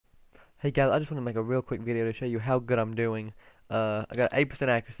Hey guys, I just want to make a real quick video to show you how good I'm doing. I got 8%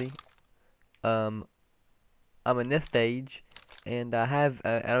 accuracy. Um, I'm in this stage, and I'm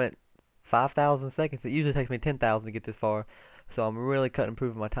at 5,000 seconds. It usually takes me 10,000 to get this far, so I'm really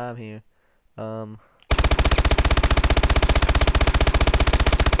improving my time here. Um,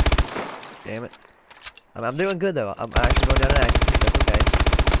 Damn it. I'm doing good though. I'm actually going down in accuracy. That's okay.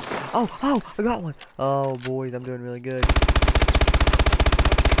 Oh, I got one. Oh boys, I'm doing really good.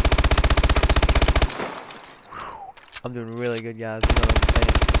 I'm doing really good, guys. You know what I'm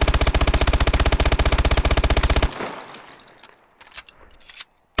saying.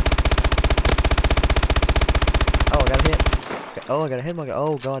 Oh, I got a hit. Oh, I got a hit marker.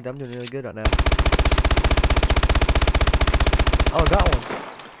 Oh god, I'm doing really good right now. Oh, I got one.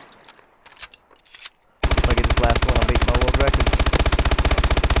 If I get this last one, I'll beat my world record.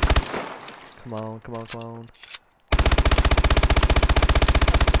 Come on, come on, come on.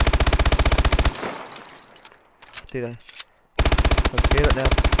 Dude, I'm scared right now.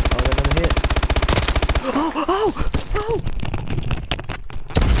 Oh, I got another hit. Oh!